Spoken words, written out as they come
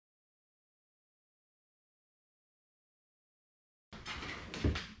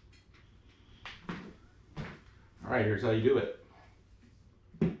Alright, here's how you do it.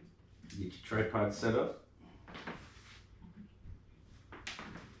 Get your tripod set up.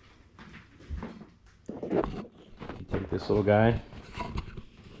 You take this little guy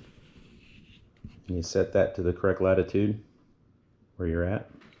and you set that to the correct latitude where you're at.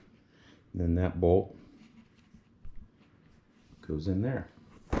 And then that bolt goes in there.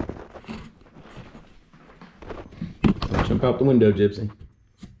 Don't jump out the window, Gypsy.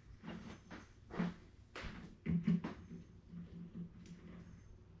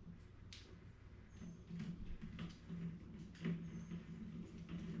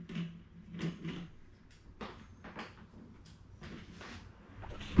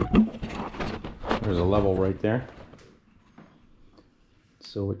 There's a level right there.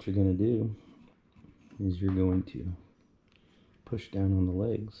 So what you're going to do is you're going to push down on the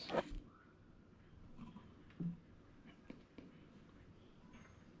legs.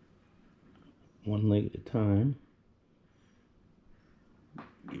 One leg at a time.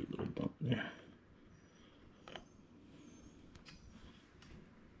 Get a little bump there.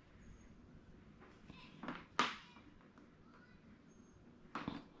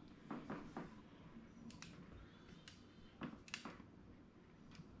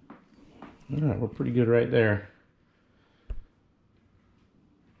 Alright, we're pretty good right there.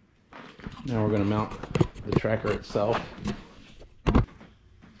 Now we're going to mount the tracker itself. It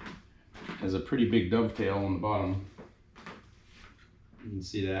has a pretty big dovetail on the bottom. You can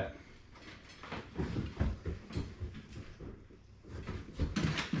see that.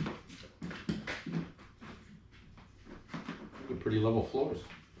 Pretty level floors.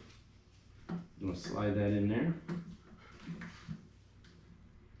 I'm going to slide that in there.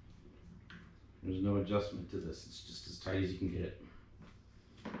 There's no adjustment to this, it's just as tight as you can get it.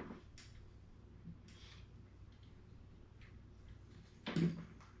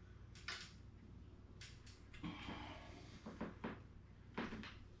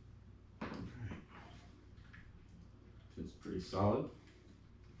 It's pretty solid.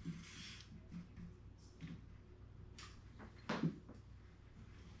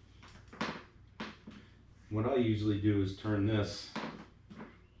 What I usually do is turn this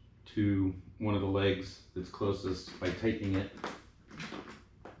to one of the legs that's closest by tightening it,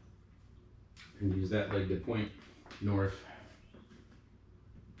 and use that leg to point north.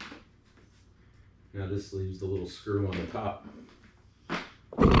 Now this leaves the little screw on the top,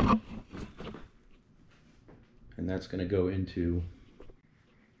 and that's going to go into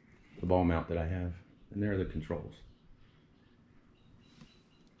the ball mount that I have, and there are the controls.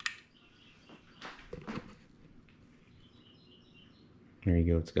 There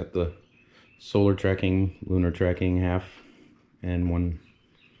you go, it's got the solar tracking, lunar tracking half, and one.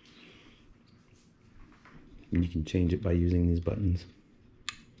 And you can change it by using these buttons.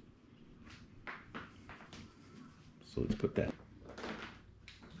 So let's put that.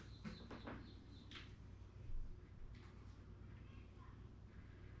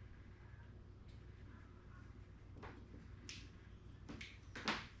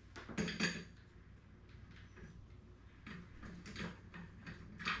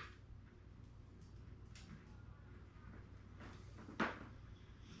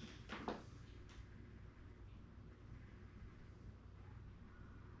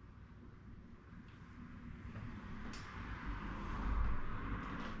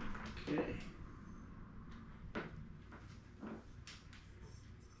 Okay.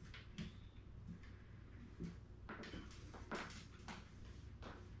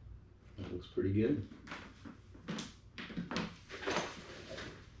 That looks pretty good.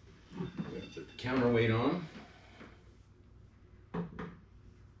 Put the counterweight on.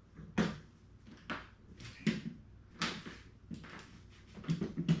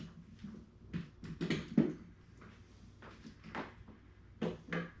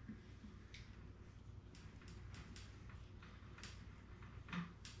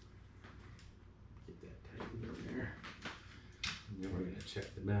 Then we're going to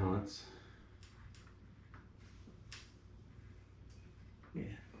check the balance. Yeah,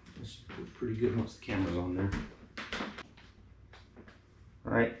 that should look pretty good once the camera's on there.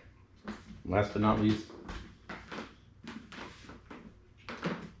 Alright, last but not least,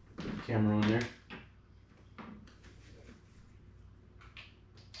 put the camera on there.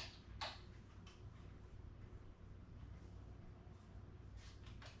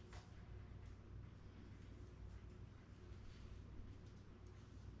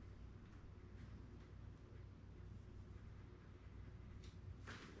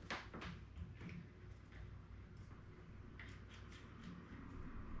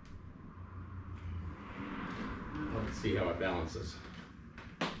 Let's see how it balances.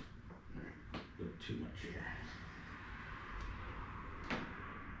 A little too much here.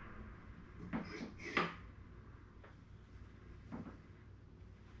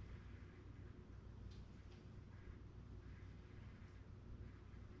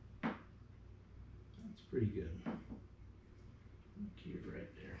 pretty good. Keep it right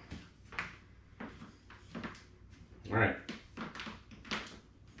there. All right.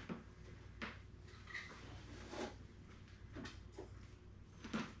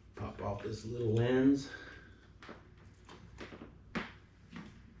 Pop off this little lens.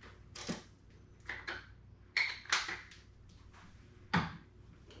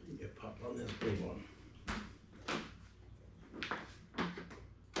 Pop on this big one.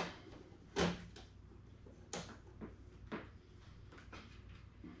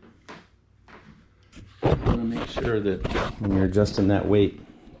 Make sure that when you're adjusting that weight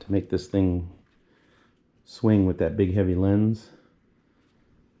to make this thing swing with that big heavy lens,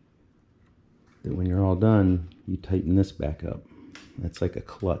 that when you're all done, you tighten this back up. That's like a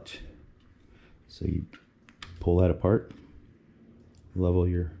clutch. So you pull that apart, level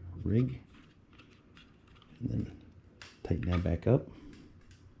your rig, and then tighten that back up.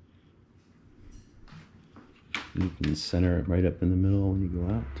 You can center it right up in the middle when you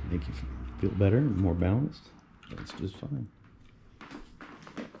go out to make you feel better and more balanced. That's just fine.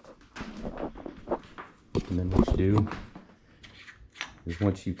 And then what you do is,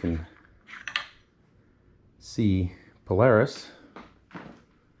 once you can see Polaris,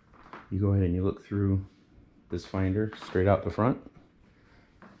 you go ahead and you look through this finder straight out the front,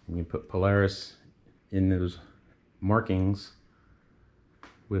 and you put Polaris in those markings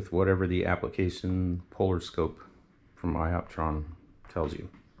with whatever the application polar scope from Ioptron tells you.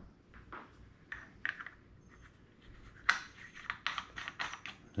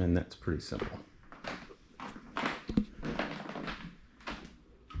 And that's pretty simple.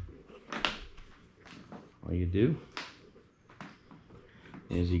 All you do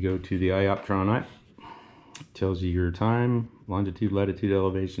is you go to the Ioptron app. It tells you your time, longitude, latitude,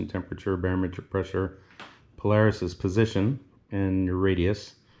 elevation, temperature, barometric pressure, Polaris's position, and your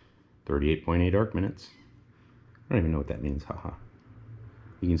radius, 38.8 arc minutes. I don't even know what that means, haha.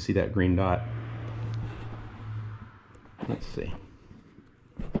 You can see that green dot. Let's see.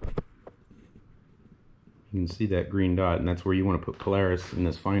 You can see that green dot, and that's where you want to put Polaris in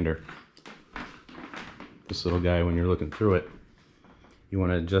this finder. This little guy, when you're looking through it, you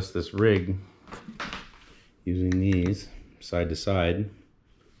want to adjust this rig using these side to side.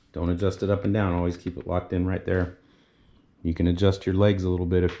 Don't adjust it up and down, always keep it locked in right there. You can adjust your legs a little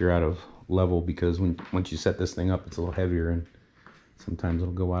bit if you're out of level, because once you set this thing up, it's a little heavier and sometimes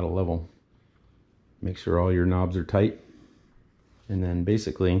it'll go out of level. Make sure all your knobs are tight, and then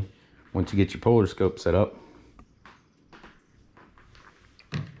basically once you get your polar scope set up,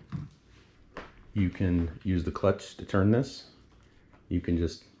 you can use the clutch to turn this. You can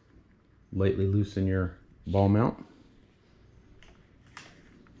just lightly loosen your ball mount.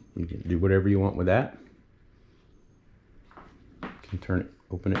 You can do whatever you want with that. You can turn it,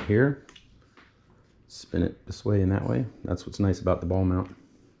 open it here, spin it this way and that way. That's what's nice about the ball mount.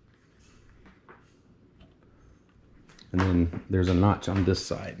 And then there's a notch on this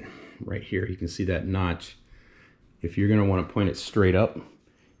side right here. You can see that notch. If you're going to want to point it straight up,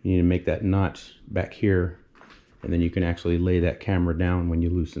 you need to make that notch back here, and then you can actually lay that camera down when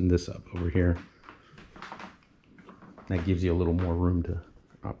you loosen this up over here. That gives you a little more room to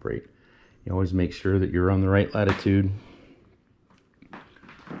operate. You always make sure that you're on the right latitude,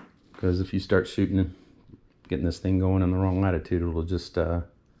 because if you start shooting, getting this thing going in the wrong latitude, it'll just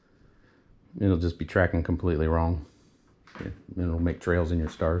be tracking completely wrong. It'll make trails in your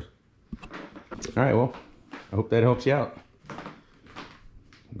stars. All right, well, I hope that helps you out.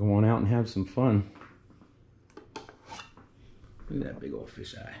 Go on out and have some fun. Look at that big old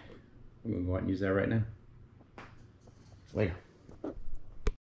fisheye. I'm gonna go out and use that right now. Later.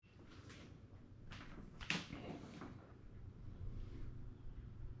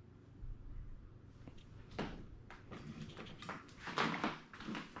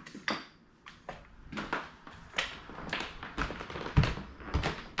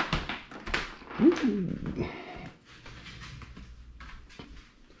 Ooh.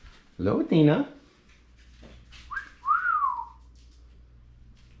 Hello, Tina.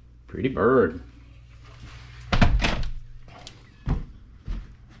 Pretty bird.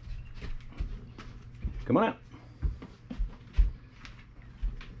 Come on out.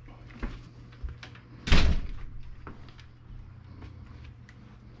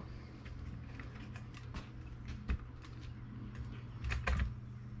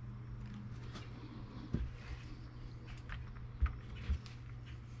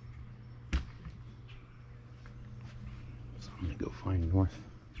 I'm gonna go find North.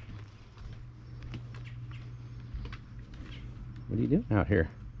 What are you doing out here?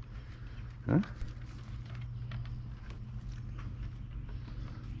 Huh?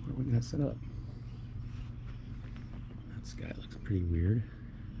 Where are we gonna set up? guy looks pretty weird.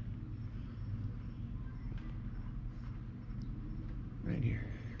 Right here.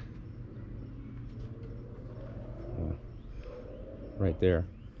 Oh, right there.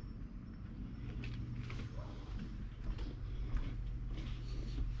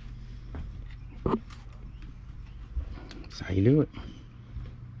 That's how you do it.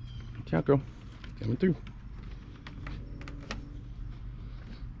 Watch out, girl. Coming through.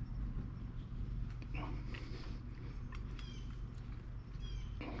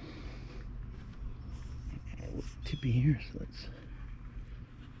 A little tippy here, so let's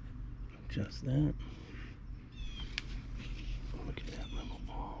adjust that. Look at that level.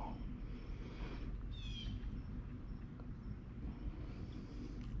 Oh.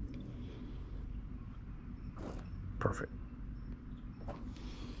 Perfect.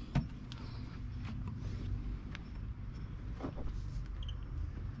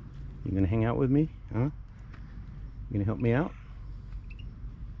 You gonna hang out with me? Huh? You gonna help me out?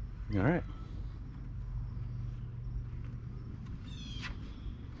 All right.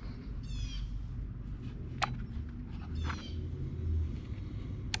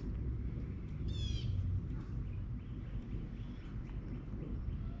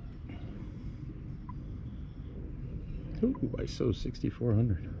 Ooh, ISO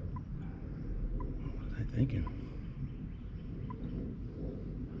 6400. What was I thinking?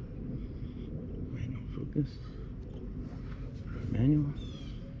 Manual focus. Manual.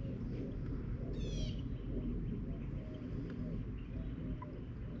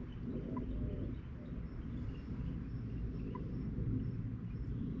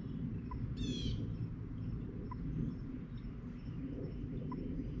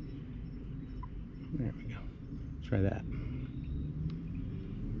 There we go. Try that.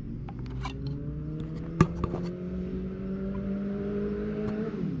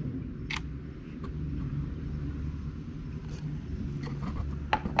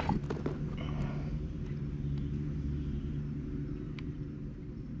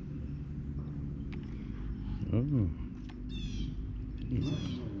 Oh,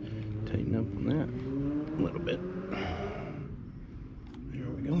 tighten up on that a little bit. There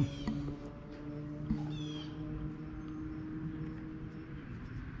we go.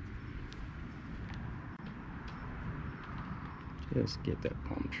 Just get that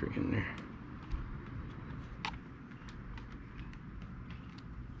palm tree in there.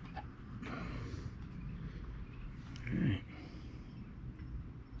 All right.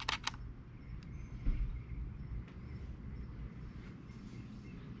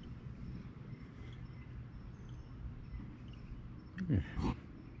 Yeah.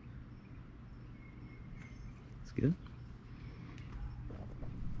 That's good.